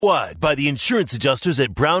Wide by the insurance adjusters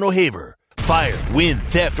at Brown O'Haver. Fire, wind,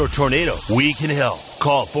 theft, or tornado, we can help.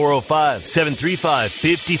 Call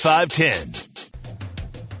 405-735-5510.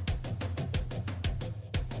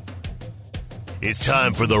 It's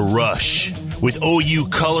time for The Rush with OU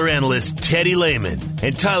color analyst Teddy Lehman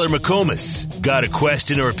and Tyler McComas. Got a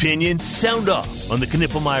question or opinion? Sound off on the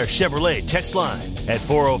Knippelmeyer Chevrolet text line at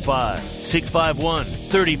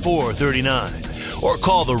 405-651-3439 or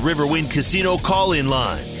call the Riverwind Casino call-in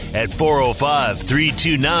line at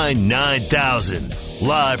 405-329-9000.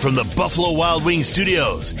 Live from the Buffalo Wild Wings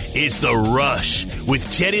studios, it's The Rush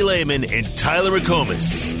with Teddy Lehman and Tyler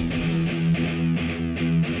McComas.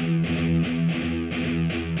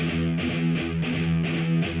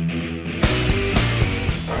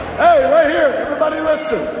 Hey, right here, everybody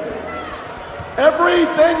listen.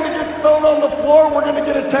 Everything that gets thrown on the floor, we're going to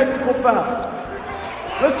get a technical foul.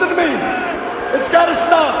 Listen to me. It's got to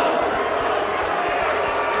stop.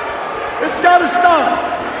 It's got to stop.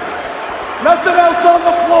 Nothing else on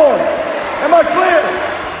the floor. Am I clear?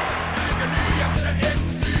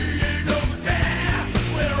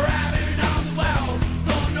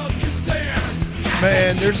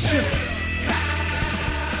 Man, there's just...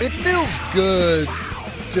 It feels good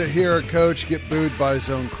to hear a coach get booed by his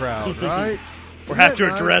own crowd, right? Or have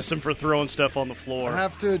to address him for throwing stuff on the floor.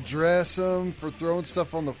 Have to address him for throwing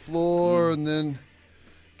stuff on the floor and then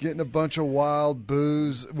getting a bunch of wild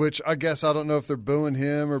boos, which I guess I don't know if they're booing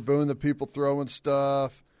him or booing the people throwing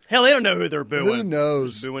stuff. Hell, they don't know who they're booing. Who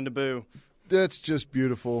knows? Just booing to boo. That's just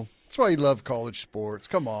beautiful. That's why you love college sports.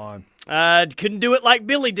 Come on. Couldn't do it like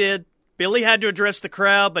Billy did. Billy had to address the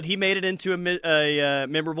crowd, but he made it into a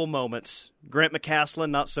memorable moment. Grant McCaslin,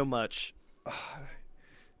 not so much.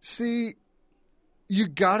 See, you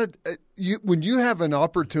got to when you have an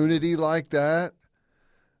opportunity like that,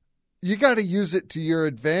 you got to use it to your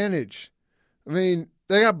advantage. I mean,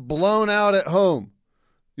 they got blown out at home.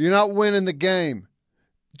 You're not winning the game.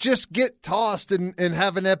 Just get tossed and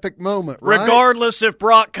have an epic moment, right? Regardless if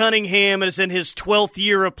Brock Cunningham is in his 12th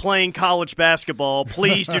year of playing college basketball,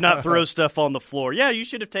 please do not throw stuff on the floor. Yeah, you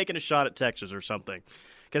should have taken a shot at Texas or something,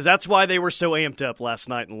 because that's why they were so amped up last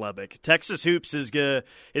night in Lubbock. Texas Hoops is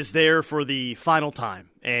there for the final time,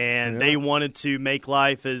 and they wanted to make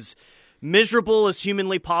life as miserable as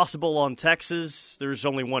humanly possible on Texas. There's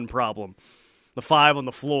only one problem. The five on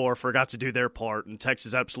the floor forgot to do their part, and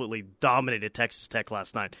Texas absolutely dominated Texas Tech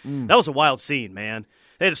last night. That was a wild scene, man.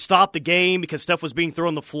 They had to stop the game because stuff was being thrown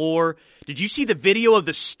on the floor. Did you see the video of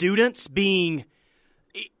the students being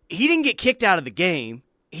 – he didn't get kicked out of the game.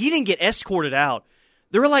 He didn't get escorted out.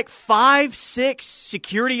 There were like 5, 6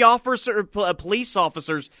 security officers, police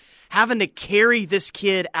officers having to carry this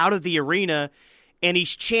kid out of the arena, and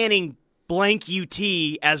he's chanting – blank UT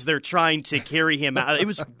as they're trying to carry him out. It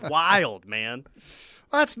was wild, man.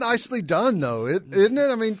 That's nicely done, though, isn't it?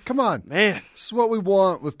 I mean, come on. Man. This is what we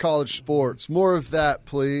want with college sports. More of that,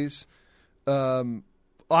 please. I'm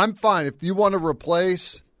fine. If you want to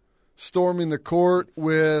replace storming the court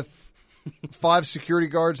with 5 security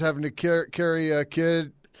guards having to carry a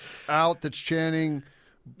kid out that's chanting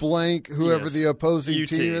blank whoever the opposing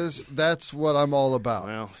team is, that's what I'm all about.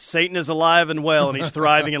 Well, Satan is alive and well, and he's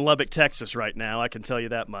thriving in Lubbock, Texas right now. I can tell you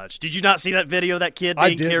that much. Did you not see that video of that kid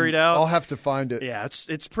being carried out? I'll have to find it. Yeah,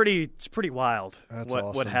 it's pretty wild. That's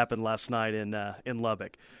what happened last night in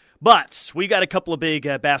Lubbock. But we got a couple of big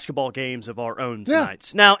basketball games of our own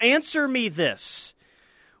tonight. Now, answer me this: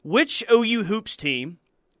 which OU hoops team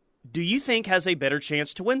do you think has a better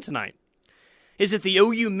chance to win tonight? Is it the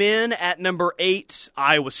OU men at number 8,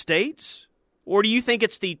 Iowa State? Or do you think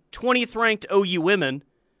it's the 20th ranked OU women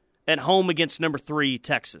at home against number 3,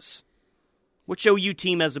 Texas? Which OU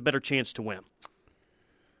team has a better chance to win?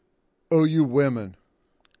 OU women.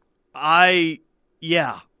 I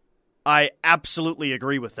absolutely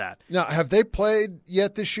agree with that. Now, have they played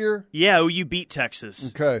yet this year? Yeah, OU beat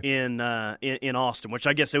Texas in Austin, which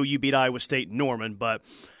I guess OU beat Iowa State in Norman, but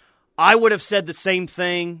I would have said the same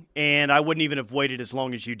thing, and I wouldn't even have waited as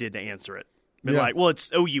long as you did to answer it. Been like, well,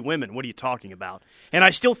 it's OU women. What are you talking about? And I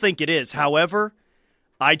still think it is. However,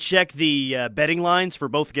 I checked the betting lines for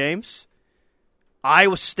both games.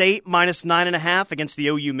 Iowa State minus 9.5 against the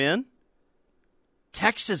OU men.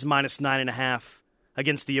 Texas minus 9.5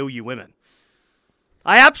 against the OU women.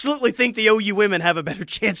 I absolutely think the OU women have a better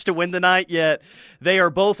chance to win tonight, yet they are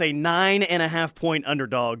both a 9.5-point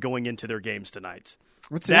underdog going into their games tonight.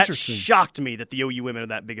 What's that interesting? Shocked me that the OU women are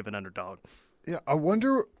that big of an underdog. Yeah, I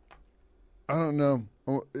wonder. I don't know.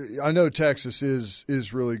 I know Texas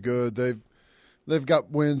is really good. They've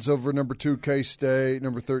got wins over number 2 K-State,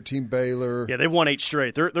 number 13 Baylor. Yeah, they've won 8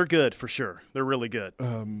 straight. They're good for sure. They're really good.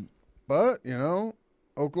 But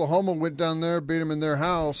Oklahoma went down there, beat them in their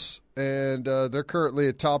house, and they're currently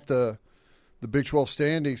atop the Big 12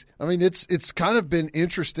 standings. I mean, it's kind of been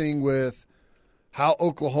interesting with how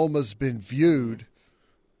Oklahoma's been viewed.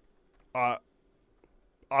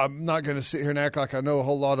 I'm not going to sit here and act like I know a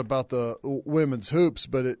whole lot about the women's hoops,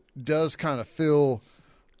 but it does kind of feel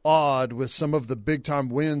odd with some of the big-time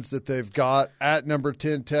wins that they've got at number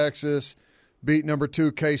 10 Texas, beat number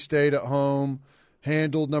 2 K-State at home,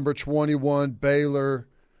 handled number 21 Baylor.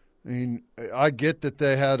 I mean, I get that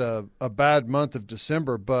they had a bad month of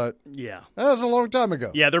December, but yeah, that was a long time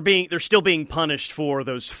ago. Yeah, they're still being punished for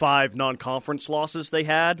those 5 non-conference losses they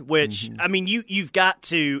had, which, I mean, you've got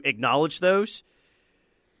to acknowledge those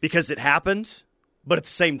because it happened. But at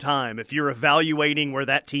the same time, if you're evaluating where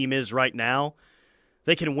that team is right now,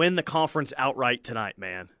 they can win the conference outright tonight,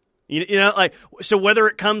 man. You know, like, so whether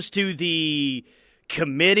it comes to the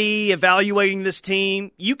committee evaluating this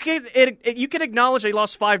team, you can acknowledge they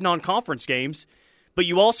lost 5 non-conference games, but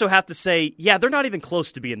you also have to say, yeah, they're not even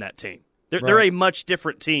close to being that team. They're a much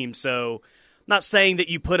different team. So I'm not saying that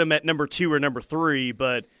you put them at number 2 or number 3,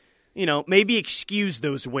 but you know, maybe excuse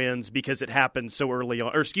those wins because it happened so early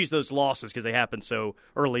on, or excuse those losses because they happened so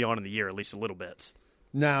early on in the year, at least a little bit.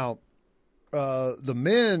 Now, the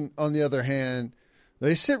men, on the other hand,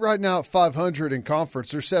 they sit right now at 500 in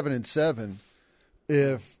conference. They're 7-7.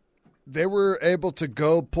 If they were able to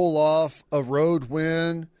go pull off a road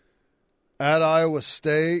win at Iowa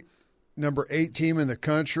State, number 8 team in the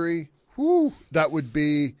country, that would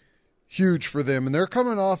be huge for them. And they're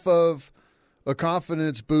coming off of a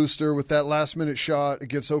confidence booster with that last-minute shot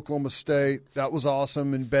against Oklahoma State. That was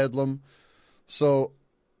awesome in Bedlam. So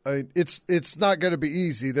it's not going to be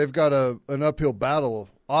easy. They've got an uphill battle,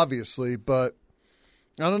 obviously, but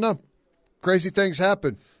I don't know. Crazy things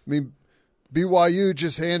happen. I mean, BYU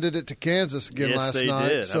just handed it to Kansas again last night. Yes, they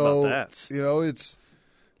did. So, how about that? You know,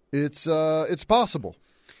 it's possible.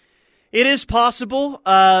 It is possible.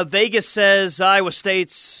 Vegas says Iowa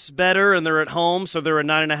State's better, and they're at home, so they're a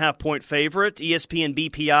 9.5-point favorite. ESPN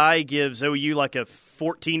BPI gives OU like a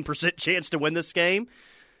 14% chance to win this game.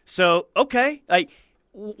 So, okay.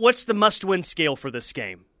 What's the must-win scale for this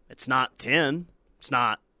game? It's not 10. It's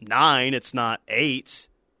not 9. It's not 8.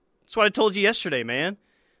 That's what I told you yesterday, man.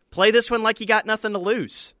 Play this one like you got nothing to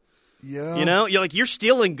lose. Yeah. You know, you're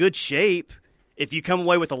still in good shape if you come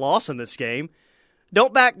away with a loss in this game.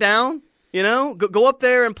 Don't back down, you know. Go up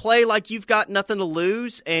there and play like you've got nothing to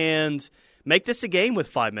lose and make this a game with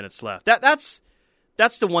 5 minutes left. That's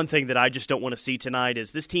the one thing that I just don't want to see tonight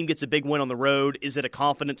is this team gets a big win on the road. Is it a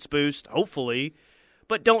confidence boost? Hopefully.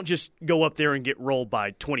 But don't just go up there and get rolled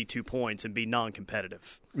by 22 points and be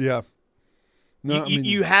non-competitive. Yeah. No,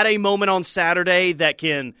 you had a moment on Saturday that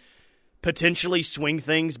can potentially swing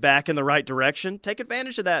things back in the right direction. Take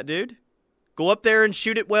advantage of that, dude. Go up there and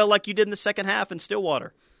shoot it well like you did in the second half in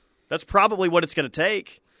Stillwater. That's probably what it's going to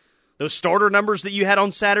take. Those starter numbers that you had on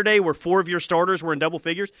Saturday where 4 of your starters were in double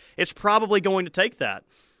figures, it's probably going to take that.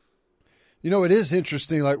 You know, it is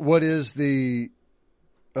interesting, like what is the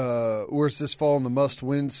where's this fall on the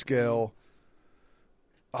must-win scale?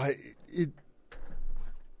 I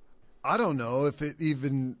don't know if it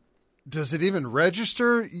even – does it even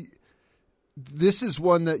register? This is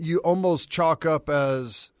one that you almost chalk up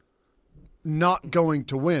as not going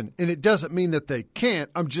to win. And it doesn't mean that they can't.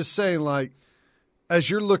 I'm just saying, like, as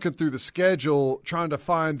you're looking through the schedule, trying to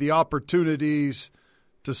find the opportunities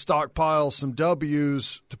to stockpile some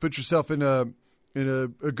W's to put yourself in a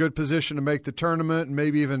good position to make the tournament and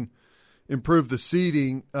maybe even improve the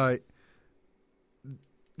seeding,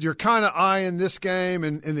 you're kind of eyeing this game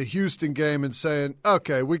and the Houston game and saying,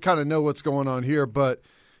 okay, we kind of know what's going on here. But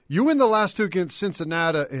you win the last 2 against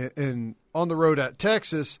Cincinnati and on the road at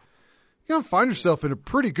Texas, you're going to find yourself in a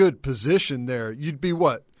pretty good position there. You'd be,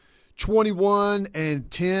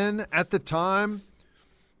 21-10 at the time.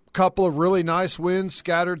 A couple of really nice wins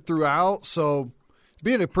scattered throughout. So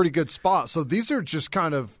be in a pretty good spot. So these are just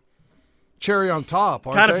kind of cherry on top,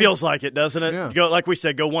 aren't they? Kind of feels like it, doesn't it? Yeah. Go, like we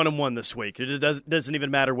said, go 1-1 this week. It doesn't even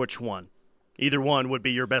matter which one. Either one would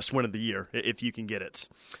be your best win of the year if you can get it.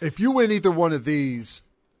 If you win either one of these,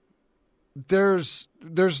 there's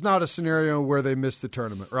not a scenario where they miss the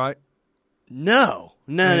tournament, right? No.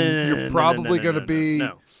 You're probably going to be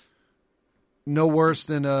no. No worse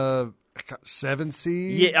than a 7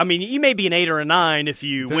 seed. Yeah, I mean, you may be an 8 or a 9 if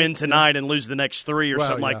you win tonight and lose the next 3 or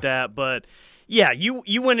something like that. But yeah,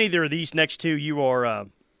 you win either of these next 2, you are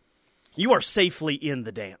safely in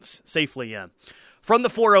the dance, safely in. From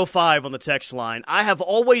the 405 on the text line, I have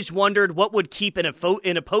always wondered what would keep an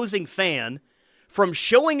opposing fan from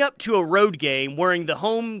showing up to a road game wearing the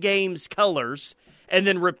home game's colors and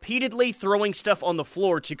then repeatedly throwing stuff on the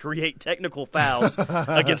floor to create technical fouls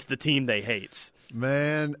against the team they hate.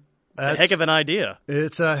 Man, it's a heck of an idea.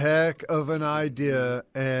 It's a heck of an idea,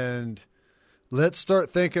 and let's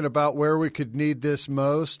start thinking about where we could need this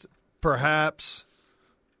most. Perhaps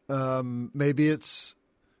maybe it's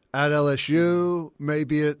at LSU.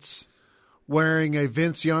 Maybe it's wearing a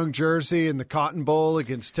Vince Young jersey in the Cotton Bowl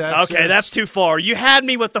against Texas. Okay, that's too far. You had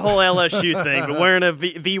me with the whole LSU thing, but wearing a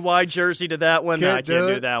VY jersey to that one, I can't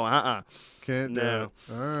do that one. Can't do it.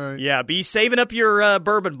 All right. Yeah, be saving up your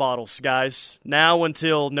bourbon bottles, guys, now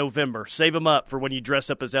until November. Save them up for when you dress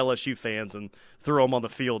up as LSU fans and throw them on the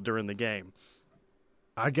field during the game.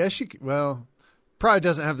 I guess you could, well, probably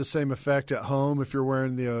doesn't have the same effect at home if you're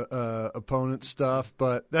wearing the opponent's stuff,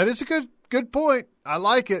 but that is a good point. I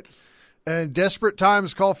like it. And desperate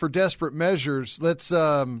times call for desperate measures. Let's,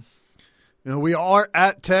 we are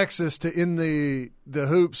at Texas to end the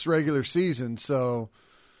hoops regular season, so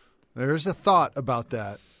there's a thought about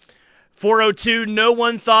that. 402, no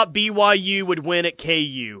one thought BYU would win at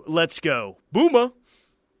KU. Let's go. Boomer.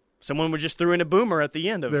 Someone just threw in a boomer at the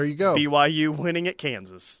end of there you go. BYU winning at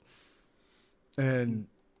Kansas. And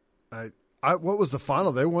what was the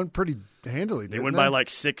final? They won pretty handily, didn't they? They won by like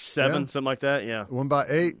 6-7, something like that, yeah. Won by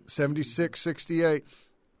 8, 76-68.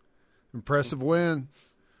 Impressive win.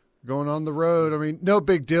 Going on the road. I mean, no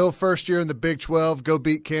big deal. First year in the Big 12, go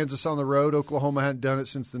beat Kansas on the road. Oklahoma hadn't done it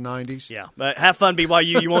since the 90s. Yeah, but have fun,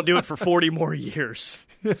 BYU. You won't do it for 40 more years.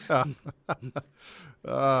 Yeah.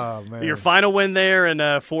 Oh, man. Your final win there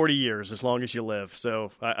in 40 years, as long as you live.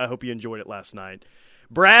 So I hope you enjoyed it last night.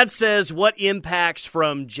 Brad says, what impacts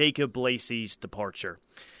from Jacob Lacey's departure?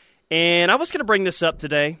 And I was going to bring this up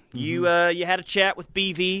today. Mm-hmm. You had a chat with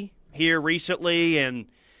BV here recently, and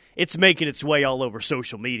it's making its way all over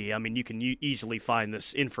social media. I mean, you can easily find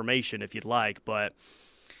this information if you'd like, but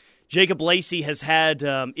Jacob Lacey has had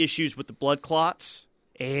issues with the blood clots,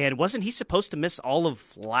 and wasn't he supposed to miss all of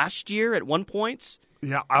last year at one point?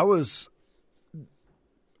 Yeah,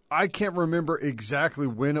 I can't remember exactly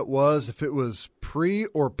when it was, if it was pre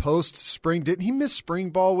or post spring. Didn't he miss spring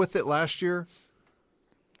ball with it last year?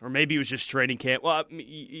 Or maybe it was just training camp. Well,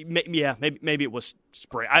 yeah, maybe it was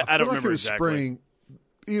spring. I don't remember like it was exactly. Spring.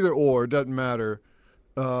 Either or, doesn't matter.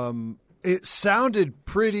 It sounded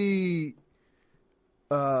pretty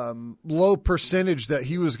low percentage that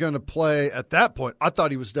he was going to play at that point. I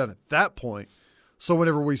thought he was done at that point. So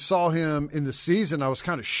whenever we saw him in the season, I was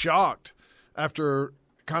kind of shocked after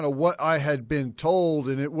kind of what I had been told,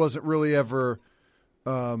 and it wasn't really ever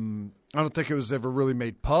I don't think it was ever really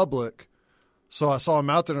made public. So I saw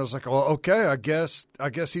him out there, and I was like, well, okay, I guess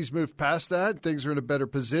he's moved past that. Things are in a better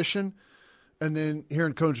position. And then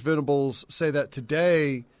hearing Coach Venables say that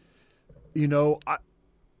today, I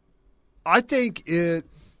think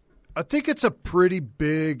it's a pretty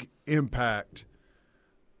big impact.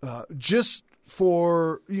 Just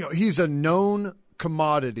for, he's a known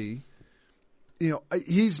commodity.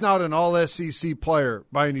 He's not an all-SEC player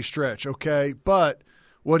by any stretch, okay? But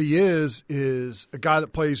what he is a guy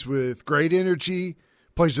that plays with great energy,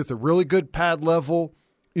 plays with a really good pad level.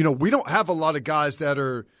 We don't have a lot of guys that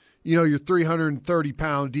are, your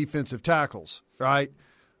 330-pound defensive tackles, right?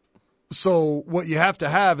 So what you have to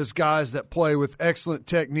have is guys that play with excellent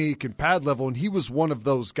technique and pad level, and he was one of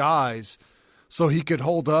those guys. So he could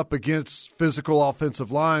hold up against physical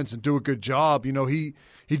offensive lines and do a good job. He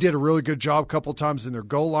did a really good job a couple times in their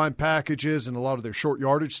goal line packages and a lot of their short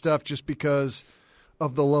yardage stuff just because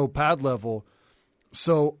of the low pad level.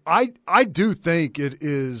 So I do think it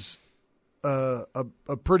is a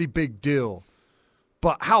pretty big deal.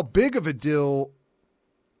 But how big of a deal,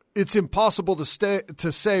 it's impossible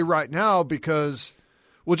to say right now because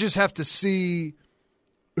we'll just have to see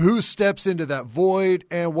who steps into that void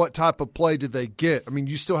and what type of play did they get. I mean,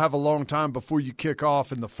 you still have a long time before you kick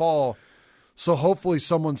off in the fall. So hopefully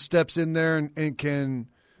someone steps in there and can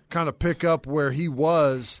kind of pick up where he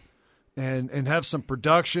was and have some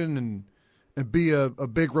production and be a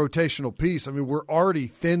big rotational piece. I mean, we're already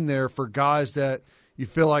thin there for guys that you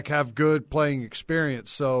feel like have good playing experience.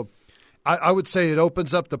 So I would say it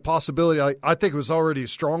opens up the possibility. I think it was already a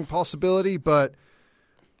strong possibility, but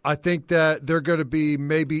I think that they're going to be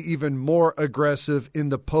maybe even more aggressive in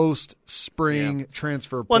the post-spring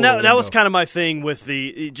transfer portal. Well, that was kind of my thing with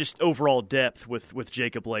the just overall depth with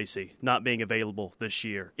Jacob Lacey not being available this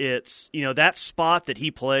year. It's, that spot that he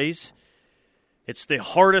plays, it's the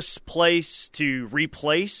hardest place to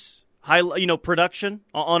replace production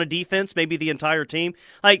on a defense, maybe the entire team.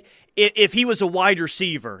 Like, if he was a wide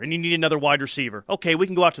receiver and you need another wide receiver, okay, we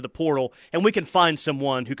can go out to the portal and we can find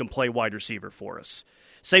someone who can play wide receiver for us.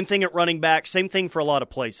 Same thing at running back, same thing for a lot of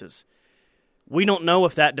places. we don't know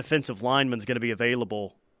if that defensive lineman's going to be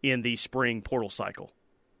available in the spring portal cycle.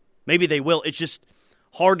 Maybe they will. It's just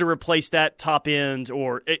hard to replace that top end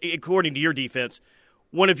or, according to your defense,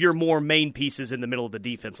 one of your more main pieces in the middle of the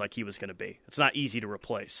defense like he was going to be. It's not easy to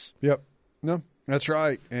replace. Yep. No, that's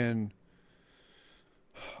right. And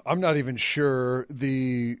I'm not even sure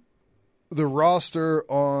the roster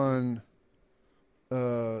on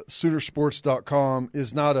Soonersports.com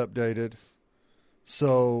is not updated.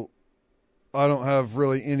 So I don't have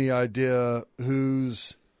really any idea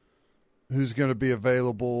who's going to be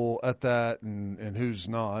available at that and who's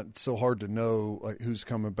not. It's so hard to know like who's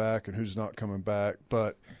coming back and who's not coming back.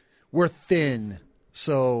 But we're thin.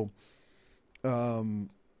 So,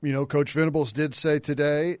 Coach Venables did say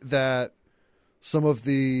today that some of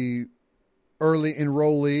the early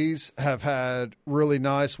enrollees have had really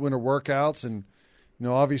nice winter workouts. And,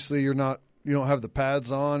 obviously you don't have the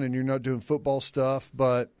pads on and you're not doing football stuff,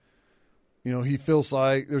 but he feels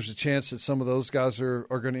like there's a chance that some of those guys are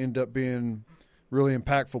going to end up being really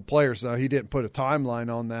impactful players. Now, he didn't put a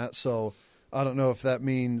timeline on that, so I don't know if that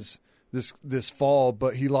means this fall,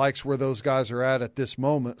 but he likes where those guys are at this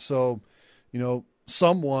moment. So,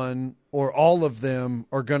 someone or all of them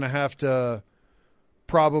are going to have to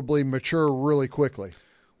probably mature really quickly.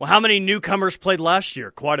 Well, how many newcomers played last year?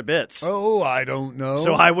 Quite a bit. Oh, I don't know.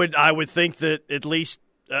 So I would think that at least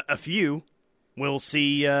a few will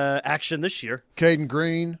see action this year. Caden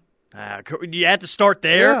Green. You had to start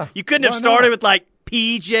there. Yeah, you couldn't have started with like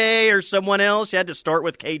PJ or someone else. You had to start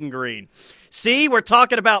with Caden Green. See, we're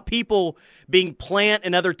talking about people being plant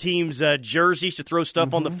in other teams' jerseys to throw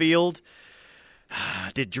stuff on the field.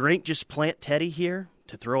 Did Drink just plant Teddy here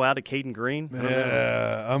to throw out a Caden Green?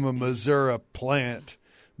 Yeah, I'm a Missouri plant.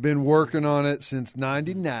 Been working on it since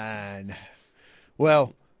 '99.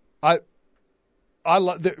 Well,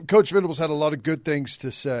 Coach Venables had a lot of good things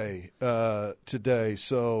to say today,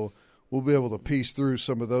 so we'll be able to piece through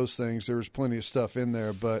some of those things. There was plenty of stuff in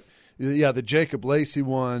there, but yeah, the Jacob Lacey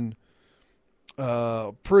one,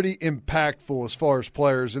 pretty impactful as far as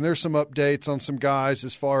players. And there's some updates on some guys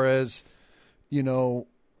as far as,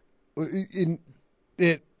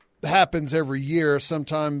 it happens every year.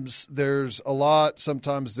 Sometimes there's a lot,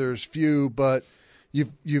 sometimes there's few, but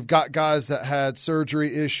you've got guys that had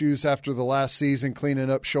surgery issues after the last season,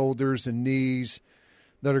 cleaning up shoulders and knees,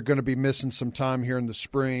 that are going to be missing some time here in the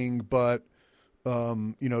spring. But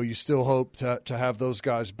you still hope to have those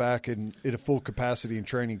guys back in a full capacity in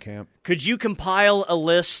training camp. Could you compile a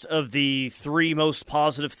list of the 3 most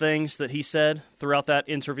positive things that he said throughout that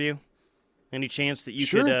interview? Any chance that you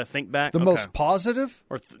could think back? The most positive?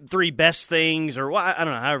 Or 3 best things, or I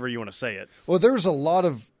don't know, however you want to say it. Well, there's a lot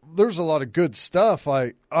of good stuff.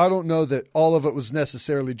 I don't know that all of it was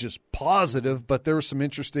necessarily just positive, but there were some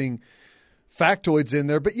interesting factoids in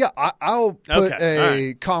there. But yeah, I'll put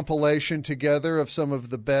a compilation together of some of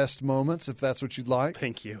the best moments, if that's what you'd like.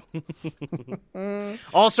 Thank you.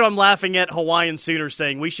 Also, I'm laughing at Hawaiian Sooners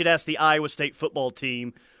saying we should ask the Iowa State football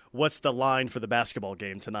team what's the line for the basketball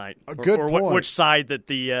game tonight, good point. Which side that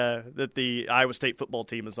the Iowa State football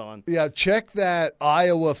team is on. Yeah, check that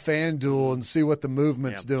Iowa FanDuel and see what the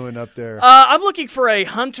movement's doing up there. I'm looking for a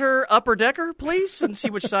Hunter Upper Decker, please, and see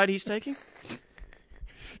which side he's taking.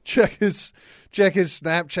 Check his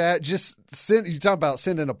Snapchat. Just you talk about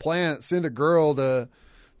sending a plant, send a girl to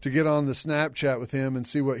get on the Snapchat with him and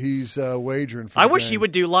see what he's wagering for. I wish he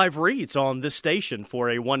would do live reads on this station for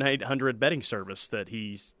a 1-800 betting service that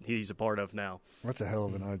he's a part of now. That's a hell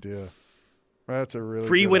of an idea. That's a really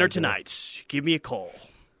free good winner idea. tonight. Give me a call.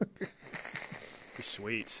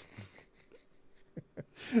 Sweet.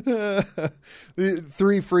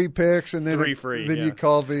 3 free picks, and then you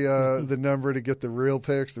call the number to get the real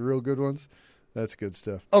picks, the real good ones. That's good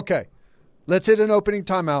stuff. Okay, let's hit an opening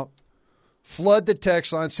timeout. Flood the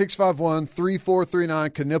text line, 651-3439,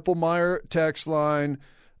 Knippelmeyer text line.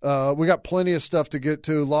 We got plenty of stuff to get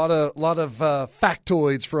to. A lot of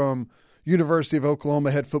factoids from University of Oklahoma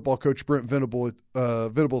head football coach Brent Venables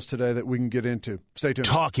today that we can get into. Stay tuned.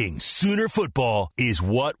 Talking Sooner football is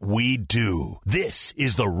what we do. This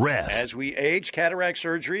is The Ref. As we age, cataract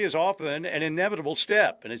surgery is often an inevitable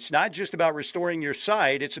step. And it's not just about restoring your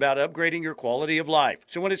sight, it's about upgrading your quality of life.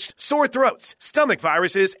 So when it's sore throats, stomach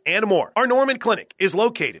viruses, and more, our Norman Clinic is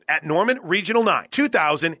located at Norman Regional 9,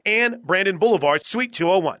 2000 and Brandon Boulevard, Suite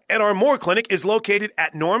 201. And our Moore Clinic is located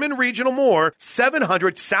at Norman Regional Moore,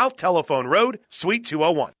 700 South Telephone Road, Suite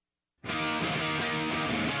 201.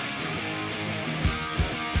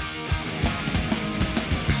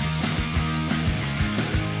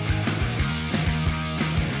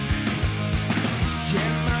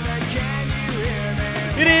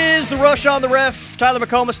 It is The Rush on the Ref. Tyler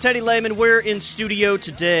McComas, Teddy Lehman. We're in studio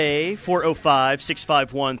today.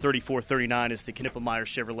 405-651-3439 is the Knippelmeyer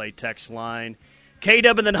Chevrolet text line.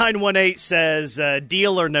 K-Dub in the 918 says,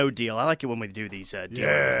 deal or no deal. I like it when we do these deal or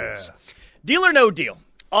deals. Deal or no deal.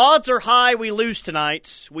 Odds are high we lose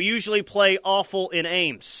tonight. We usually play awful in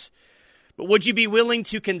Ames. But would you be willing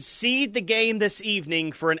to concede the game this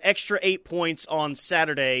evening for an extra 8 points on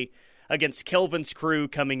Saturday against Kelvin's crew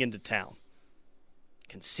coming into town?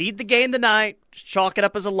 Concede the game tonight, just chalk it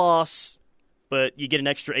up as a loss, but you get an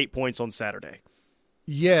extra 8 points on Saturday.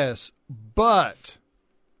 Yes, but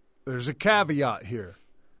there's a caveat here.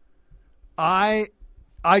 I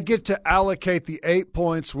get to allocate the 8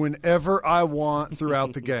 points whenever I want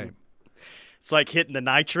throughout the game. It's like hitting the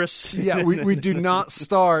nitrous. Yeah, we do not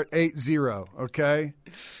start 8-0, okay?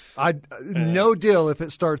 No deal if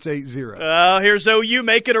it starts 8-0. Here's OU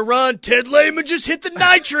making a run. Ted Lehman just hit the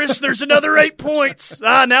nitrous. There's another 8 points.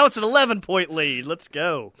 Now it's an 11-point lead. Let's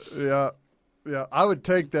go. Yeah, I would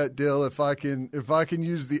take that deal if I can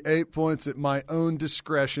use the 8 points at my own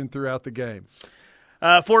discretion throughout the game.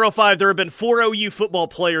 405, there have been 4 OU football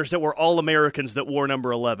players that were All-Americans that wore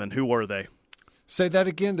number 11. Who were they? Say that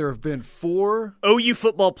again. There have been 4 OU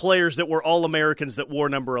football players that were All-Americans that wore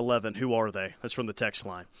number 11. Who are they? That's from the text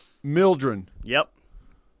line. Mildren. Yep.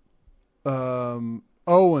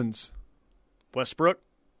 Owens. Westbrook.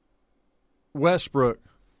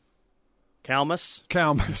 Calmus.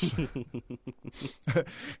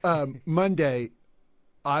 Monday,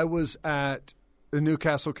 I was at the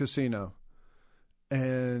Newcastle Casino,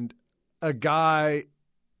 and a guy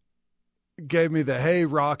gave me the "Hey,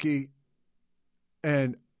 Rocky,"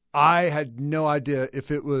 and I had no idea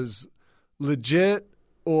if it was legit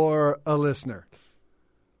or a listener.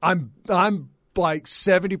 I'm like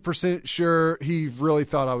 70% sure he really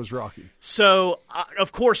thought I was Rocky. So,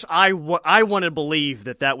 of course, I want to believe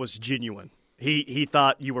that was genuine. He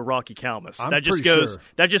thought you were Rocky Calmus. That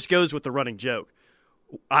just goes with the running joke.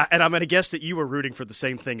 And I'm going to guess that you were rooting for the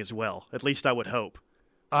same thing as well. At least I would hope.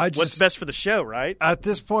 What's best for the show, right? At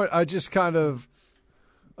this point, I just kind of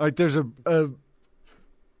like there's a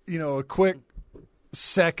quick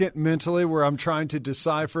second mentally where I'm trying to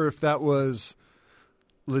decipher if that was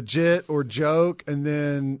legit or joke, and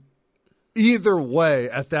then either way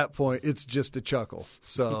at that point it's just a chuckle.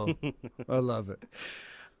 So I love it.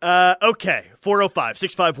 Okay,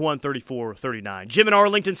 405-651-3439. Jim in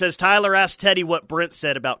Arlington says, Tyler asked Teddy what Brent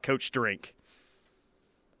said about Coach Drink.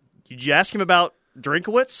 Did you ask him about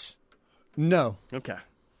Drinkowitz? No. Okay.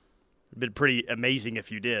 It'd been pretty amazing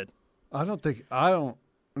if you did. No,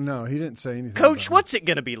 he didn't say anything. Coach, what's it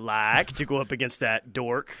going to be like to go up against that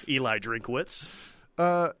dork, Eli Drinkowitz?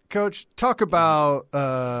 Coach, talk about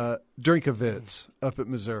Drinkovitz up at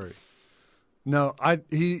Missouri. No,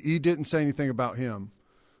 he didn't say anything about him.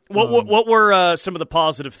 What were some of the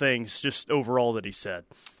positive things just overall that he said?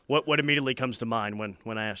 What immediately comes to mind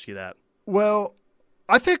when I ask you that? Well,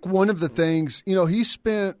 I think one of the things, he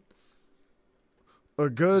spent a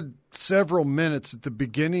good several minutes at the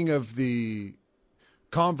beginning of the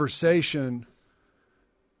conversation,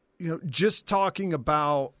 just talking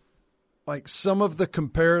about like some of the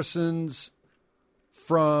comparisons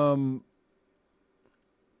from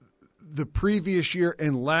the previous year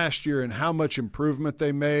and last year and how much improvement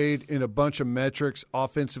they made in a bunch of metrics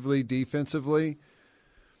offensively, defensively.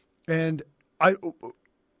 And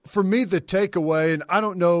for me, the takeaway, and I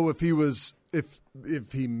don't know if he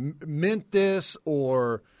meant this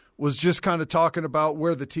or was just kind of talking about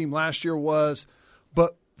where the team last year was.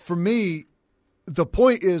 But for me, the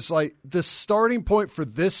point is like the starting point for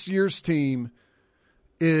this year's team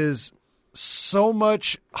is so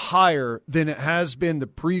much higher than it has been the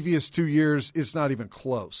previous 2 years. It's not even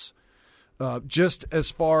close. Just as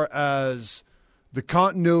far as the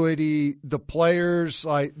continuity, the players,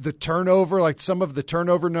 like the turnover, like some of the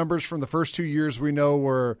turnover numbers from the first 2 years we know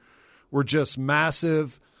were just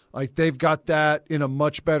massive. Like they've got that in a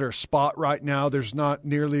much better spot right now. There's not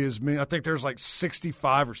nearly as many. I think there's like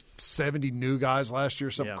 65 or 70 new guys last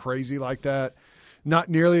year, something crazy like that. Not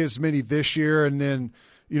nearly as many this year. And then,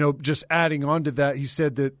 just adding on to that, he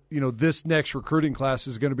said that, this next recruiting class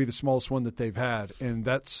is going to be the smallest one that they've had. And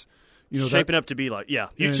that's, shaping up to be like, so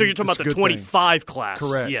you're talking about the 25 class.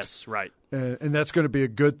 Correct. Yes, right. And that's going to be a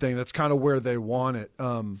good thing. That's kind of where they want it.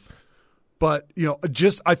 But,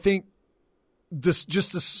 I think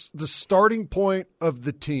the starting point of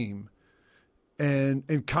the team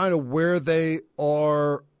and kind of where they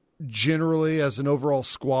are generally as an overall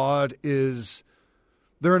squad is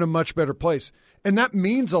they're in a much better place. And that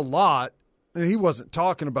means a lot. And he wasn't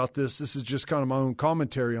talking about this. This is just kind of my own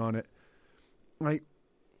commentary on it. Like,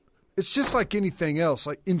 it's just like anything else.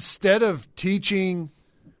 Like, instead of teaching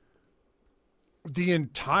the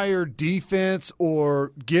entire defense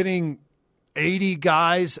or getting 80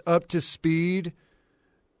 guys up to speed,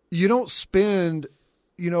 you don't spend,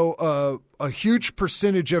 a huge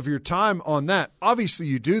percentage of your time on that. Obviously,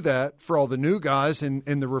 you do that for all the new guys and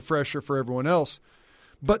the refresher for everyone else.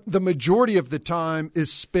 But the majority of the time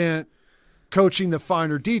is spent coaching the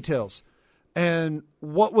finer details. And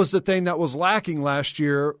what was the thing that was lacking last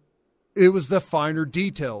year? It was the finer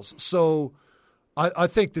details. So I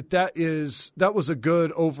think that was a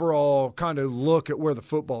good overall kind of look at where the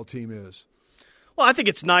football team is. Well, I think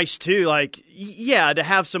it's nice, too, to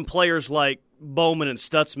have some players like Bowman and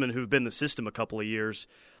Stutzman who've been in the system a couple of years.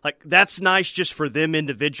 Like, that's nice just for them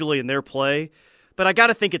individually in their play. But I got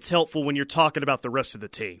to think it's helpful when you're talking about the rest of the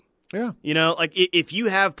team. Yeah. If you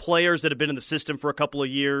have players that have been in the system for a couple of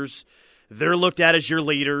years, they're looked at as your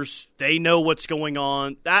leaders. They know what's going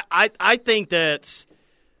on. I think that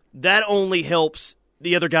only helps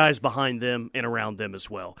the other guys behind them and around them as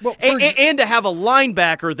well. And to have a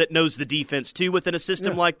linebacker that knows the defense, too, within a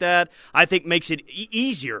system like that, I think makes it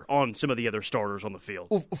easier on some of the other starters on the field.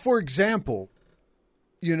 Well, for example,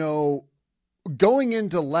 going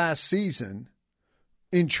into last season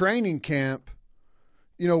in training camp,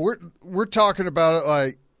 we're talking about it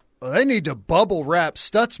like they need to bubble wrap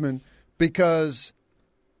Stutzman because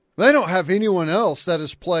they don't have anyone else that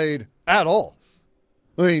has played at all.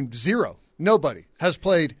 I mean, zero. Nobody has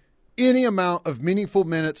played any amount of meaningful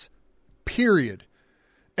minutes, period.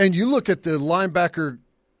 And you look at the linebacker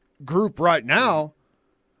group right now,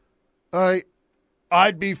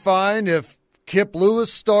 I'd be fine if Kip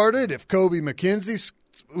Lewis started, if Kobe McKenzie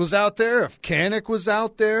was out there, if Kanik was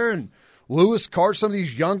out there, and Lewis Carr, some of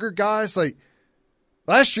these younger guys. Like,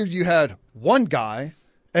 last year you had one guy,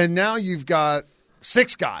 and now you've got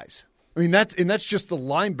 6 guys. I mean, that's just the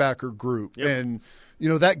linebacker group. Yep. And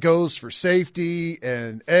that goes for safety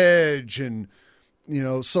and edge, and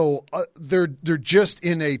so they're just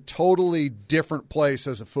in a totally different place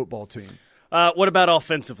as a football team. What about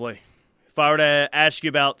offensively? If I were to ask you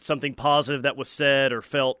about something positive that was said or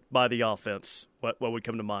felt by the offense, what would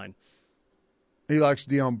come to mind? He likes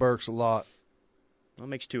Deion Burks a lot. That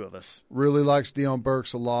makes 2 of us. Really likes Deion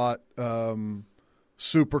Burks a lot.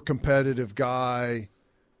 Super competitive guy,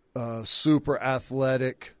 super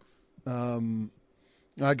athletic.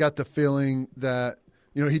 I got the feeling that,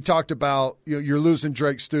 he talked about, you're losing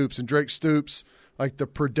Drake Stoops, and Drake Stoops, like, the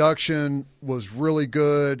production was really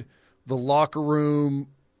good. The locker room,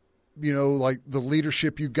 like the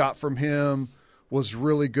leadership you got from him was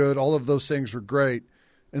really good. All of those things were great.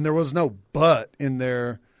 And there was no but in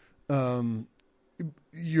there.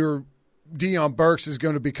 Your Deion Burks is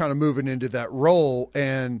going to be kind of moving into that role,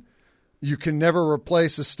 and you can never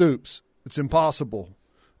replace a Stoops. It's impossible.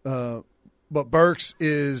 But Burks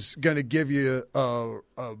is going to give you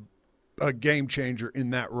a game changer in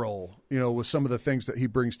that role, with some of the things that he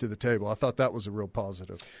brings to the table. I thought that was a real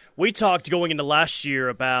positive. We talked going into last year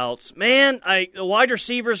about, the wide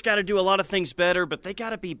receivers got to do a lot of things better, but they got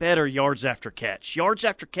to be better yards after catch. Yards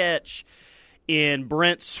after catch in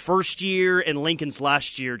Brent's first year and Lincoln's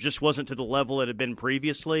last year just wasn't to the level it had been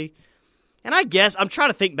previously. And I guess I'm trying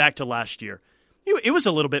to think back to last year. It was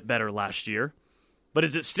a little bit better last year. But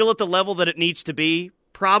is it still at the level that it needs to be?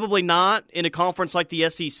 Probably not in a conference like the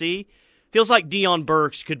SEC. Feels like Deion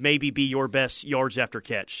Burks could maybe be your best yards after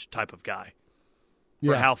catch type of guy.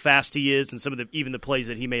 For how fast he is and some of even the plays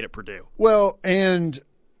that he made at Purdue. Well, and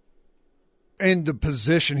the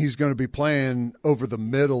position he's going to be playing over the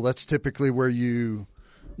middle, that's typically where you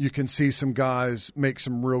can see some guys make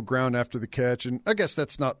some real ground after the catch. And I guess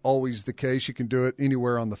that's not always the case. You can do it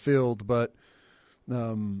anywhere on the field, but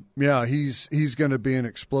he's going to be an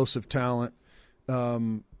explosive talent.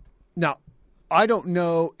 Now, I don't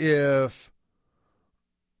know if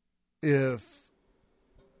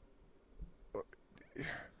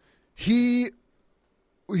he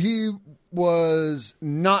was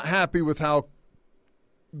not happy with how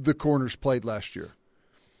the corners played last year,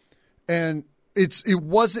 and it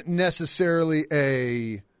wasn't necessarily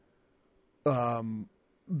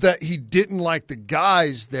that he didn't like the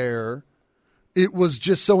guys there. It was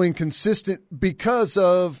just so inconsistent because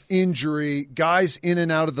of injury, guys in and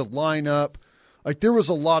out of the lineup. Like, there was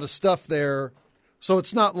a lot of stuff there. So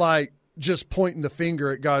it's not like just pointing the finger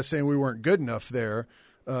at guys saying we weren't good enough there.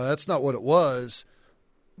 That's not what it was,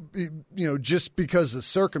 just because of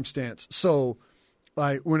circumstance. So,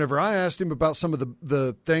 like, whenever I asked him about some of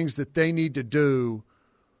the things that they need to do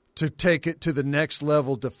to take it to the next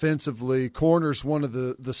level defensively, corner's one of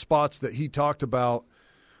the spots that he talked about.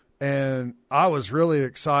 And I was really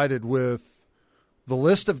excited with the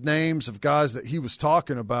list of names of guys that he was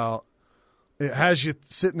talking about, it has you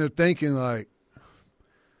sitting there thinking like,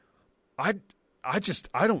 I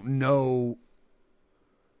don't know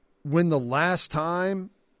when the last time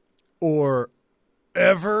or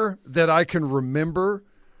ever that I can remember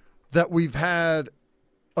that we've had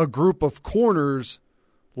a group of corners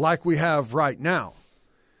like we have right now.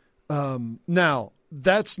 Now,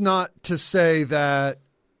 that's not to say that,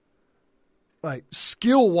 like,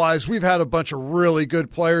 skill-wise, we've had a bunch of really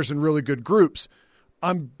good players and really good groups.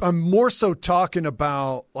 I'm more so talking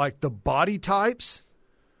about, like, the body types.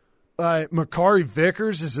 Makari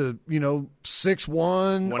Vickers is a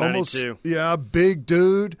 6'1", almost big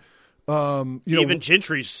dude. Even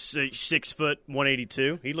Gentry's 6 foot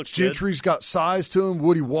 182. He looks good. Gentry's got size to him.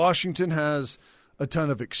 Woody Washington has a ton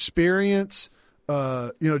of experience.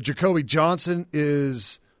 Jacoby Johnson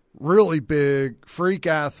is really big, freak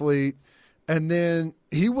athlete. And then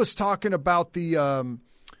he was talking about the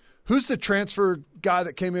who's the transfer guy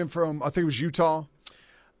that came in from, I think it was Utah?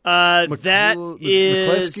 That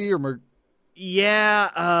is McCleskey or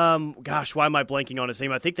gosh, why am I blanking on his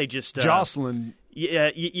name? I think they just Jocelyn.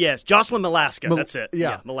 Yes, Jocelyn Malaska. That's it.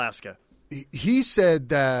 Yeah, Malaska. He said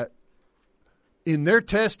that in their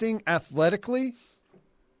testing athletically,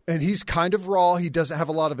 and he's kind of raw. He doesn't have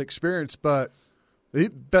a lot of experience, but the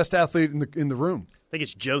best athlete in the room. I think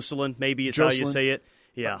it's Jocelyn. Maybe is how you say it.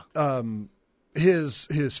 Yeah. His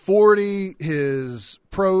 40, his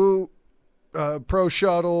pro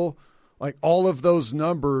shuttle, like all of those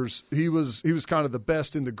numbers, he was kind of the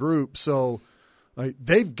best in the group. So like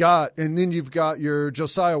they've got, and then you've got your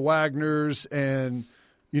Josiah Wagners and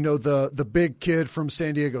the big kid from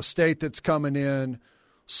San Diego State that's coming in.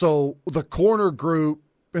 So the corner group,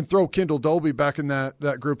 and throw Kendall Dolby back in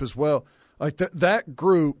that group as well. Like that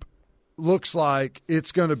group looks like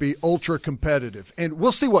it's going to be ultra competitive, and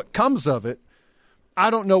we'll see what comes of it. I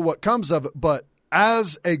don't know what comes of it, but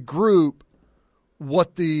as a group,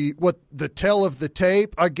 what the tail of the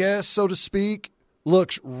tape, I guess, so to speak,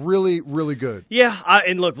 looks really, really good. Yeah,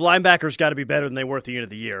 and look, linebackers got to be better than they were at the end of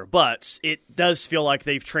the year, but it does feel like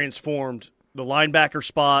they've transformed the linebacker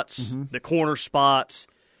spots, the corner spots,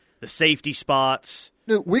 the safety spots.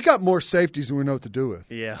 We got more safeties than we know what to do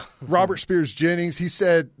with. Yeah. Robert Spears-Jennings, he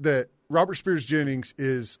said that Robert Spears-Jennings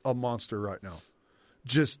is a monster right now.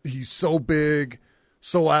 Just he's so big,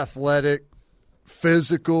 so athletic,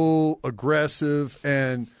 physical, aggressive,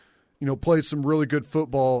 and played some really good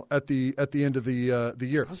football at the end of the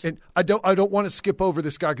year. And I don't want to skip over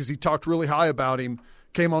this guy because he talked really high about him.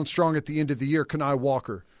 Came on strong at the end of the year. Kenai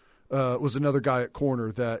Walker was another guy at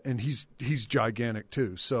corner and he's gigantic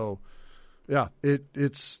too. So. Yeah,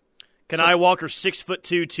 it's Kenai Walker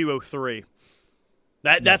 6'2", 203.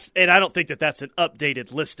 That's and I don't think that's an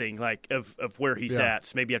updated listing like of where he's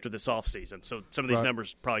at. Maybe after this offseason. So some of these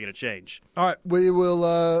numbers probably going to change. All right, we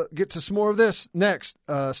will get to some more of this next.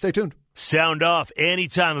 Stay tuned. Sound off any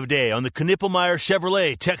time of day on the Knippelmeyer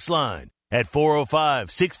Chevrolet text line at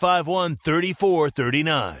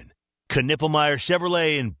 405-651-3439. Knippelmeyer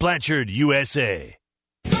Chevrolet in Blanchard, USA.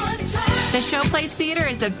 The Showplace Theater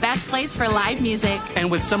is the best place for live music. And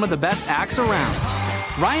with some of the best acts around.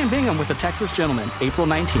 Ryan Bingham with the Texas Gentlemen, April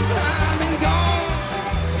 19th.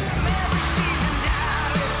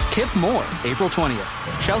 Kip Moore, April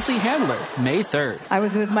 20th. Chelsea Handler, May 3rd. I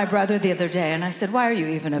was with my brother the other day, and I said, "Why are you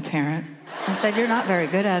even a parent?" I said, "You're not very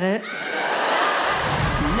good at it."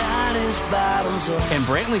 And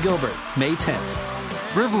Brantley Gilbert, May 10th.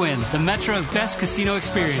 Riverwind, the Metro's best casino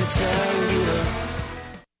experience.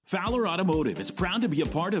 Fowler Automotive is proud to be a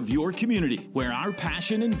part of your community, where our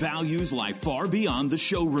passion and values lie far beyond the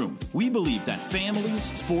showroom. We believe that families,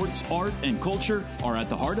 sports, art, and culture are at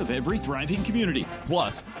the heart of every thriving community.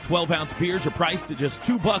 Plus, 12-ounce beers are priced at just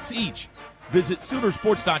 $2 each. Visit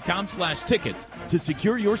Soonersports.com/tickets to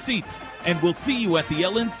secure your seats, and we'll see you at the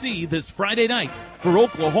LNC this Friday night for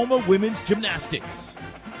Oklahoma Women's Gymnastics.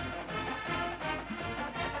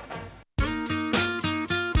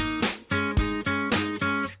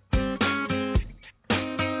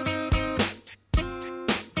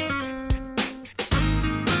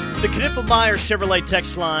 The Knippelmeyer Chevrolet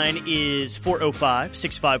text line is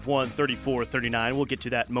 405-651-3439. We'll get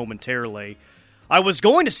to that momentarily. I was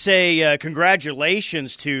going to say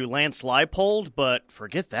congratulations to Lance Leipold, but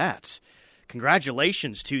forget that.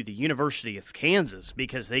 Congratulations to the University of Kansas,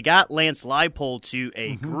 because they got Lance Leipold to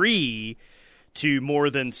agree to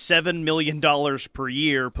more than $7 million per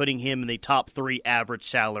year, putting him in the top 3 average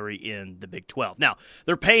salary in the Big 12. Now,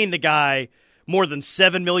 they're paying the guy more than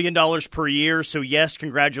 $7 million per year. So, yes,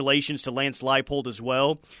 congratulations to Lance Leipold as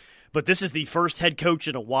well. But this is the first head coach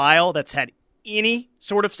in a while that's had any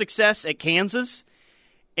sort of success at Kansas.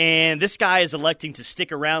 And this guy is electing to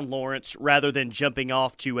stick around Lawrence rather than jumping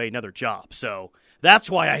off to another job. So that's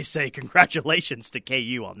why I say congratulations to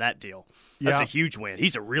KU on that deal. That's a huge win.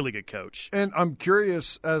 He's a really good coach. And I'm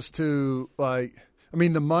curious as to,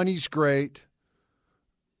 the money's great.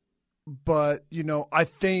 But, I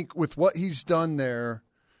think with what he's done there,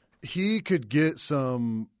 he could get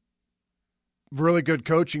some really good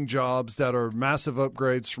coaching jobs that are massive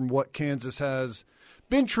upgrades from what Kansas has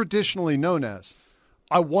been traditionally known as.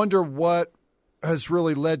 I wonder what has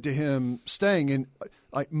really led to him staying. And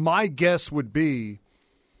my guess would be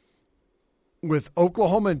with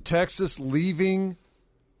Oklahoma and Texas leaving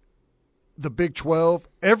the Big 12,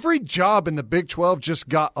 every job in the Big 12 just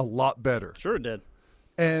got a lot better. Sure it did.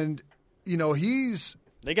 And,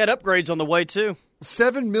 they got upgrades on the way too.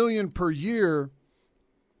 $7 million per year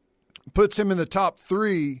puts him in the top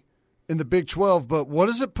 3 in the Big 12. But what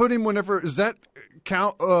does it put him does that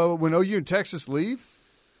count when OU and Texas leave?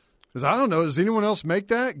 Because I don't know. Does anyone else make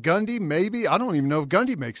that? Gundy, maybe? I don't even know if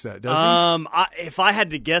Gundy makes that, does he? If I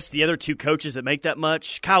had to guess the other 2 coaches that make that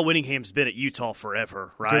much, Kyle Whittingham's been at Utah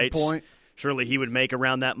forever, right? Good point. Surely he would make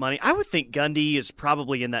around that money. I would think Gundy is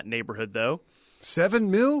probably in that neighborhood, though. $7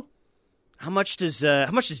 million? How much does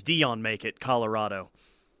Dion make at Colorado?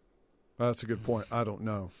 Well, that's a good point. I don't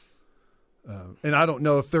know. And I don't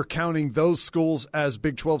know if they're counting those schools as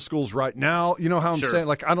Big 12 schools right now. You know how I'm saying?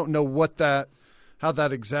 I don't know how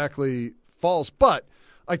that exactly falls. But,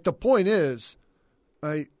 the point is,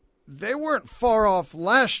 they weren't far off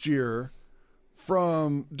last year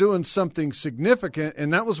from doing something significant,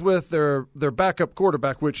 and that was with their backup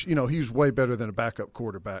quarterback, which, he's way better than a backup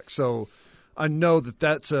quarterback. So I know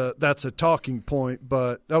that's a talking point,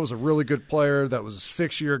 but that was a really good player. That was a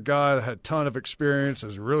 6-year guy that had a ton of experience,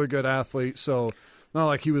 was a really good athlete. So not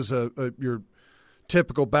like he was your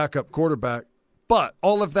typical backup quarterback. But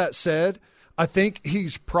all of that said, I think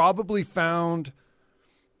he's probably found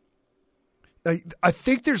 – I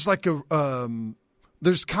think there's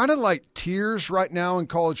there's kind of like tiers right now in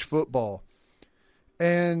college football.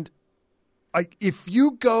 And if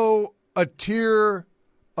you go a tier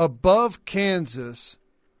above Kansas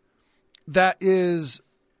that is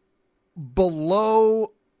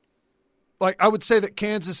below – I would say that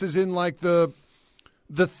Kansas is in the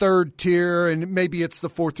 3rd tier and maybe it's the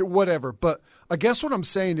 4th tier, whatever. But I guess what I'm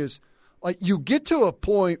saying is – you get to a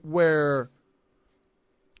point where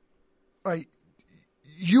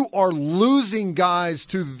you are losing guys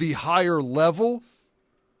to the higher level,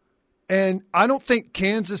 and I don't think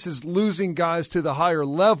Kansas is losing guys to the higher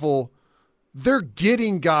level. They're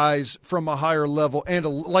getting guys from a higher level, and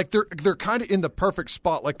they're kind of in the perfect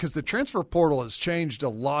spot, because the transfer portal has changed a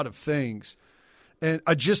lot of things, and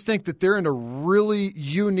I just think that they're in a really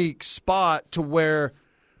unique spot to where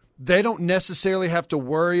they don't necessarily have to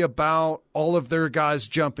worry about all of their guys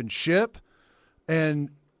jumping ship.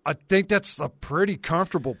 And I think that's a pretty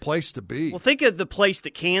comfortable place to be. Well, think of the place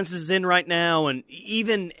that Kansas is in right now and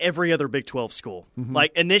even every other Big 12 school. Mm-hmm.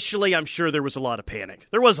 Initially, I'm sure there was a lot of panic.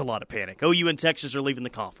 There was a lot of panic. OU and Texas are leaving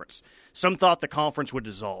the conference. Some thought the conference would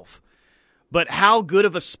dissolve. But how good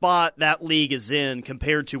of a spot that league is in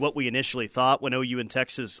compared to what we initially thought when OU and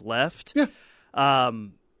Texas left. Yeah.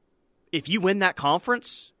 If you win that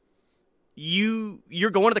conference – You're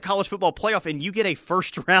going to the college football playoff and you get a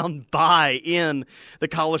first-round bye in the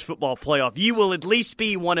college football playoff. You will at least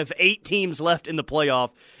be one of 8 teams left in the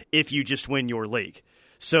playoff if you just win your league.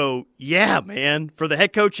 So, yeah, man, for the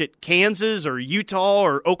head coach at Kansas or Utah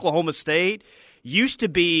or Oklahoma State, used to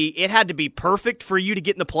be it had to be perfect for you to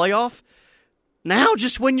get in the playoff. Now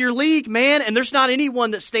just win your league, man, and there's not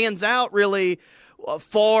anyone that stands out really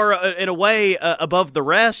far and away above the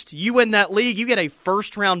rest. You win that league, you get a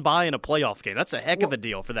first-round bye in a playoff game. That's a heck of a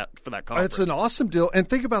deal for that conference. It's an awesome deal. And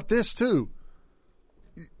think about this, too.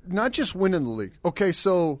 Not just winning the league. Okay,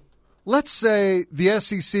 so let's say the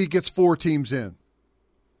SEC gets 4 teams in,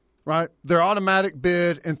 right? Their automatic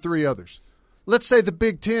bid and 3 others. Let's say the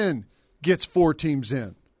Big Ten gets 4 teams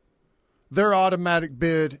in. Their automatic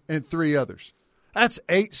bid and 3 others. That's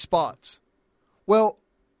 8 spots. Well,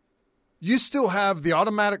 you still have the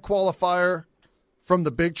automatic qualifier from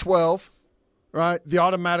the Big 12, right? The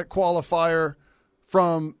automatic qualifier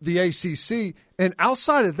from the ACC. And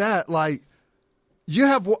outside of that, you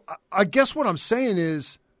have – I guess what I'm saying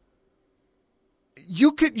is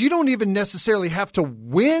you don't even necessarily have to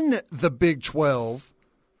win the Big 12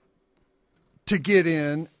 to get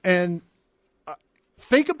in. And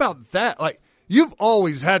think about that. You've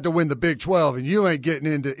always had to win the Big 12, and you ain't getting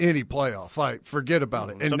into any playoff. Forget about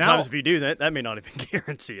it. And sometimes if you do that may not even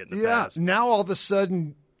guarantee it in the past. Now all of a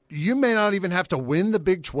sudden you may not even have to win the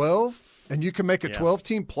Big 12, and you can make a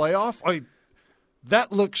 12-team playoff.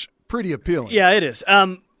 that looks pretty appealing. Yeah, it is.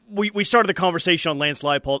 We started the conversation on Lance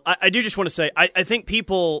Leipold. I do just want to say, I think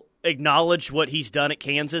people acknowledge what he's done at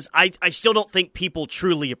Kansas. I still don't think people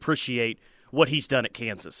truly appreciate what he's done at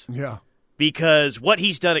Kansas. Yeah. Because what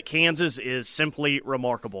he's done at Kansas is simply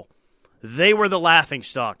remarkable. They were the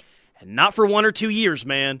laughingstock. And not for 1 or 2 years,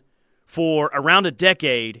 man. For around a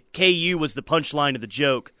decade, KU was the punchline of the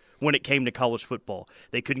joke when it came to college football.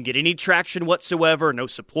 They couldn't get any traction whatsoever, no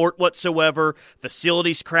support whatsoever,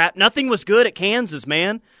 facilities crap. Nothing was good at Kansas,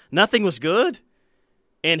 man. Nothing was good.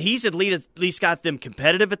 And he's at least got them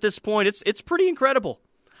competitive at this point. It's pretty incredible.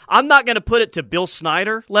 I'm not going to put it to Bill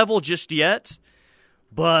Snyder level just yet,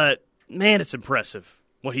 but, man, it's impressive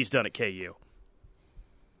what he's done at KU.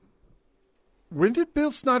 When did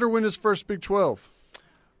Bill Snyder win his first Big 12?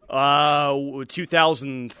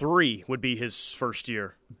 2003 would be his first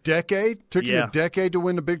year. Decade? Took him a decade to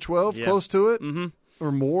win the Big 12, close to it,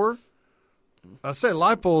 or more? I'd say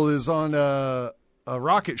Leipold is on a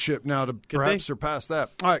rocket ship now to perhaps surpass that.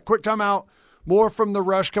 All right, quick timeout. More from The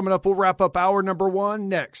Rush coming up. We'll wrap up hour number 1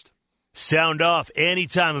 next. Sound off any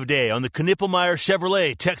time of day on the Knippelmeyer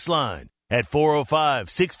Chevrolet text line at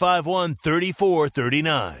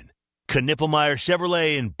 405-651-3439. Knippelmeyer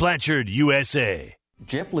Chevrolet in Blanchard, USA.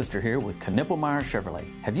 Jeff Lister here with Knippelmeyer Chevrolet.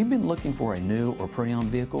 Have you been looking for a new or pre-owned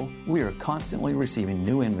vehicle? We are constantly receiving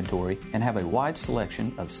new inventory and have a wide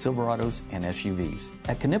selection of Silverados and SUVs.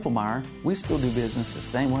 At Knippelmeyer, we still do business the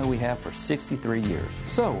same way we have for 63 years.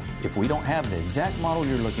 So, if we don't have the exact model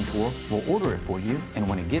you're looking for, we'll order it for you, and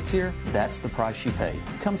when it gets here, that's the price you pay.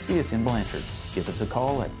 Come see us in Blanchard. Give us a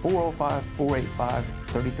call at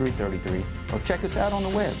 405-485-3333 or check us out on the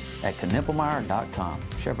web at knippelmeyer.com.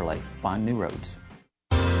 Chevrolet, find new roads.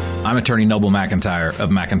 I'm Attorney Noble McIntyre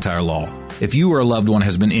of McIntyre Law. If you or a loved one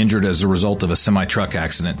has been injured as a result of a semi-truck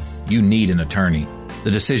accident, you need an attorney.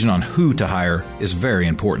 The decision on who to hire is very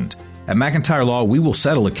important. At McIntyre Law, we will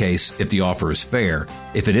settle a case if the offer is fair.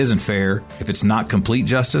 If it isn't fair, if it's not complete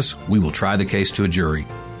justice, we will try the case to a jury.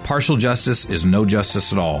 Partial justice is no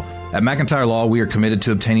justice at all. At McIntyre Law, we are committed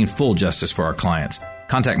to obtaining full justice for our clients.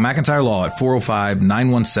 Contact McIntyre Law at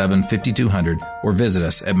 405-917-5200 or visit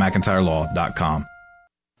us at McIntyreLaw.com.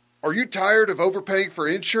 Are you tired of overpaying for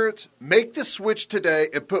insurance? Make the switch today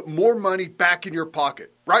and put more money back in your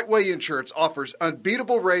pocket. Right Way Insurance offers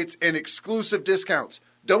unbeatable rates and exclusive discounts.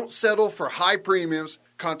 Don't settle for high premiums.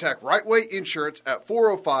 Contact Right Way Insurance at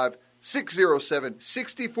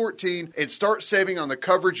 405-607-6014 and start saving on the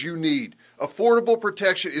coverage you need. Affordable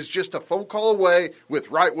protection is just a phone call away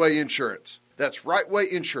with Right Way Insurance. That's Right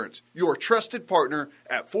Way Insurance, your trusted partner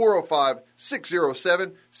at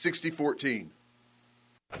 405-607-6014.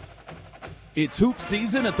 It's hoop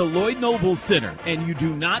season at the Lloyd Noble Center, and you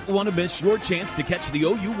do not want to miss your chance to catch the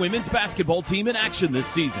OU women's basketball team in action this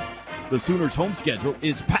season. The Sooners' home schedule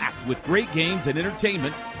is packed with great games and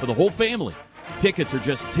entertainment for the whole family. Tickets are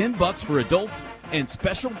just $10 for adults and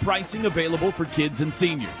special pricing available for kids and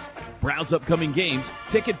seniors. Browse upcoming games,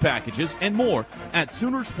 ticket packages, and more at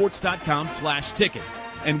Soonersports.com/tickets.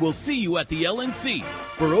 And we'll see you at the LNC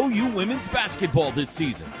for OU women's basketball this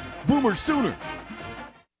season. Boomer Sooner!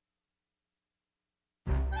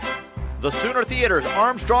 The Sooner Theater's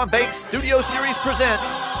Armstrong Bank Studio Series presents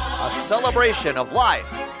a celebration of life,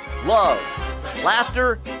 love,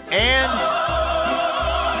 laughter, and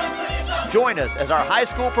join us as our high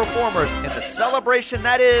school performers in the celebration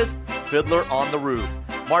that is Fiddler on the Roof.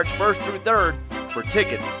 March 1st through 3rd. For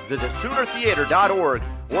tickets, visit SoonerTheater.org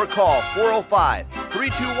or call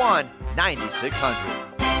 405-321-9600.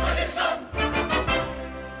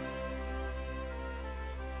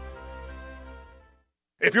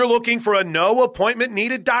 If you're looking for a no appointment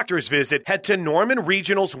needed doctor's visit, head to Norman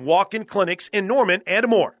Regional's walk-in clinics in Norman and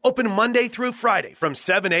more. Open Monday through Friday from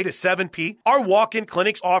 7A to 7P. Our walk-in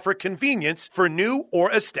clinics offer convenience for new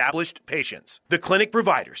or established patients. The clinic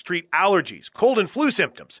providers treat allergies, cold and flu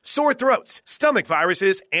symptoms, sore throats, stomach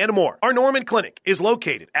viruses, and more. Our Norman clinic is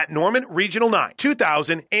located at Norman Regional 9,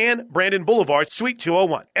 2000 and Brandon Boulevard, Suite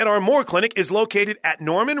 201. And our Moore clinic is located at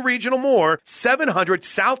Norman Regional Moore, 700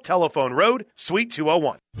 South Telephone Road, Suite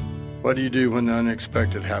 201. What do you do when the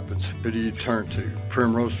unexpected happens? Who do you turn to?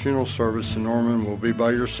 Primrose Funeral Service in Norman will be by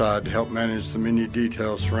your side to help manage the many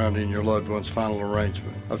details surrounding your loved one's final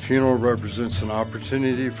arrangement. A funeral represents an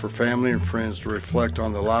opportunity for family and friends to reflect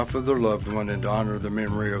on the life of their loved one and to honor the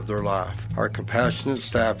memory of their life. Our compassionate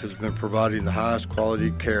staff has been providing the highest quality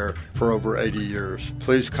care for over 80 years.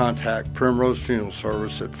 Please contact Primrose Funeral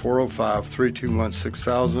Service at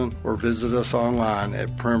 405-321-6000 or visit us online at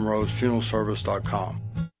primrosefuneralservice.com.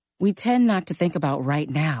 We tend not to think about right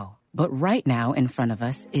now, but right now in front of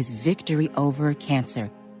us is victory over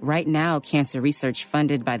cancer. Right now, cancer research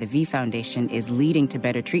funded by the V Foundation is leading to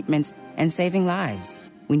better treatments and saving lives.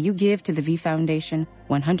 When you give to the V Foundation,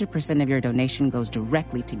 100% of your donation goes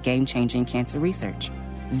directly to game-changing cancer research.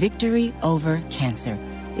 Victory over cancer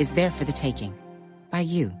is there for the taking. By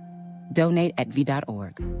you. Donate at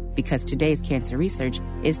V.org. Because today's cancer research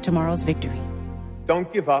is tomorrow's victory.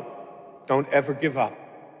 Don't give up. Don't ever give up.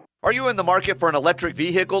 Are you in the market for an electric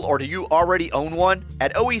vehicle, or do you already own one?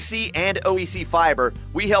 At OEC and OEC Fiber,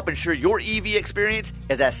 we help ensure your EV experience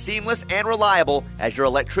is as seamless and reliable as your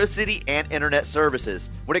electricity and internet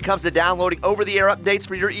services. When it comes to downloading over-the-air updates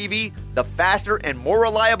for your EV, the faster and more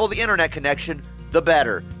reliable the internet connection, the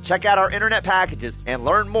better. Check out our internet packages and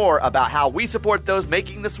learn more about how we support those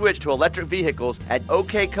making the switch to electric vehicles at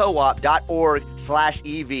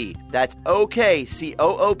okcoop.org/EV. That's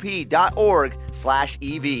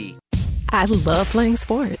okcoop.org/EV. I love playing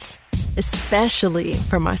sports, especially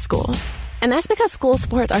for my school. And that's because school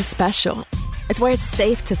sports are special. It's where it's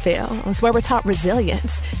safe to fail. It's where we're taught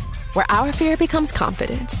resilience, where our fear becomes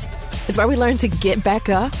confidence. It's where we learn to get back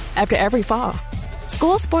up after every fall.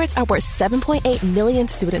 School sports are where 7.8 million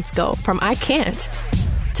students go from I can't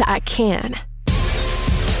to I can.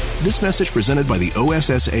 This message presented by the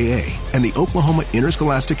OSSAA and the Oklahoma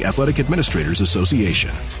Interscholastic Athletic Administrators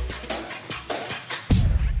Association.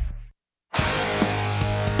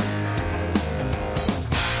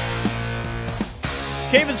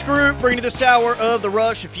 Cavens Group bringing you this hour of The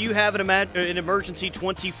Rush. If you have an emergency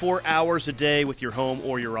 24 hours a day with your home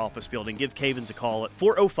or your office building, give Cavens a call at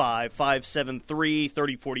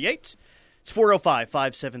 405-573-3048. It's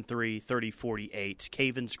 405-573-3048.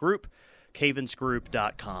 Cavens Group,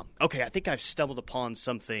 cavensgroup.com. Okay, I think I've stumbled upon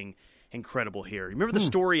something incredible here. Remember the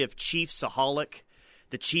story of Chief Saholic,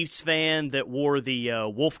 the Chiefs fan that wore the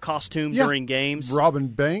wolf costume during games? Robin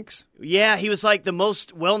Banks? Yeah, he was like the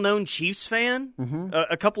most well-known Chiefs fan.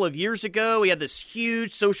 A couple of years ago, he had this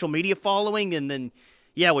huge social media following, and then,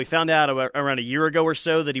 we found out around a year ago or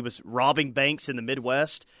so that he was robbing banks in the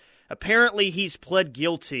Midwest. Apparently, he's pled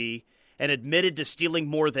guilty and admitted to stealing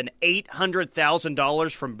more than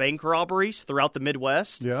 $800,000 from bank robberies throughout the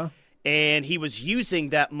Midwest. Yeah. And he was using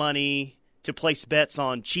that money to place bets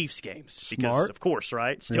on Chiefs games. Because, Smart. of course,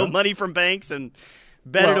 right? Steal money from banks and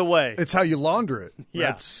bet it away. It's how you launder it.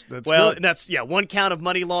 Yeah. That's well, good. that's one count of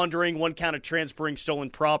money laundering, one count of transferring stolen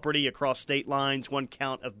property across state lines, one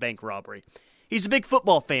count of bank robbery. He's a big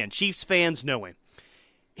football fan. Chiefs fans know him.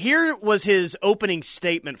 Here was his opening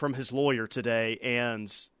statement from his lawyer today,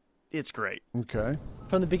 and it's great. Okay.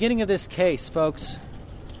 From the beginning of this case, folks,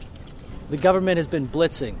 the government has been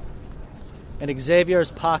blitzing, and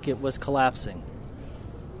Xavier's pocket was collapsing.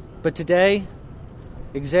 But today,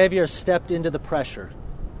 Xavier stepped into the pressure.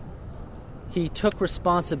 He took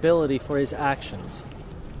responsibility for his actions.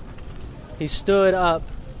 He stood up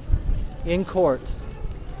in court,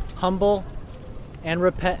 humble and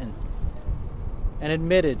repentant, and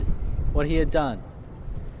admitted what he had done.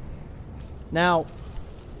 Now,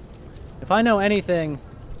 if I know anything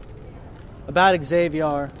about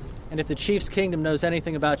Xavier, and if the Chiefs Kingdom knows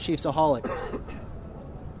anything about Chief Saholic,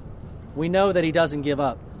 we know that he doesn't give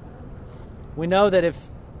up. We know that if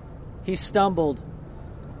he stumbled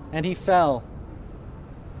and he fell,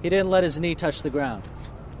 he didn't let his knee touch the ground.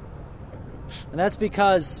 And that's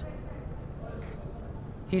because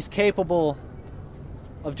he's capable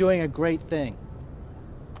of doing a great thing.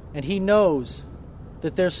 And he knows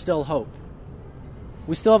that there's still hope.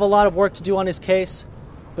 We still have a lot of work to do on his case,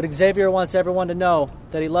 but Xavier wants everyone to know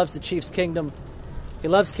that he loves the Chiefs Kingdom, he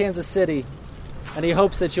loves Kansas City, and he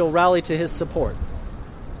hopes that you'll rally to his support.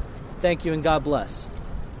 Thank you and God bless.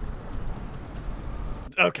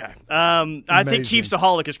 Okay. I think Chief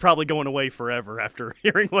Saholic is probably going away forever after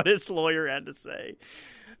hearing what his lawyer had to say.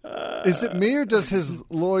 Is it me or does his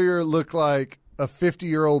lawyer look like a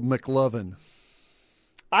 50-year-old McLovin?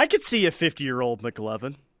 I could see a 50-year-old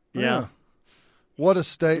McLovin. Yeah. What a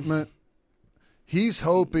statement. He's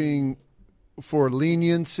hoping for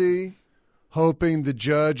leniency, hoping the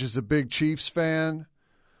judge is a big Chiefs fan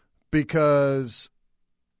because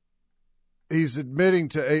he's admitting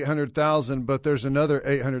to $800,000, but there's another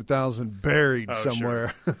 $800,000 buried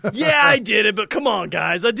somewhere. Sure. Yeah, I did it, but come on,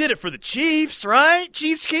 guys. I did it for the Chiefs, right?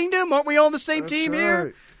 Chiefs Kingdom? Aren't we all on the same team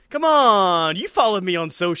here? Come on. You followed me on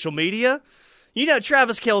social media. You know,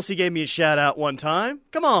 Travis Kelce gave me a shout-out one time.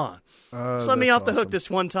 Come on. Just let me off the hook this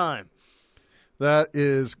one time. That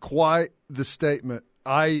is quite the statement.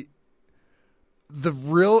 The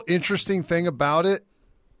real interesting thing about it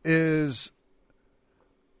is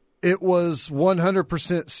It was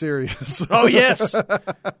 100% serious. Oh, yes.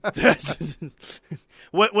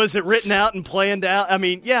 What was it written out and planned out? I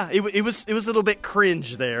mean, yeah, it was a little bit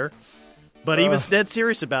cringe there. But he was dead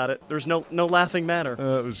serious about it. There's no laughing matter.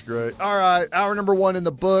 That was great. All right, hour number 1 in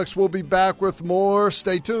the books. We'll be back with more.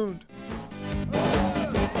 Stay tuned.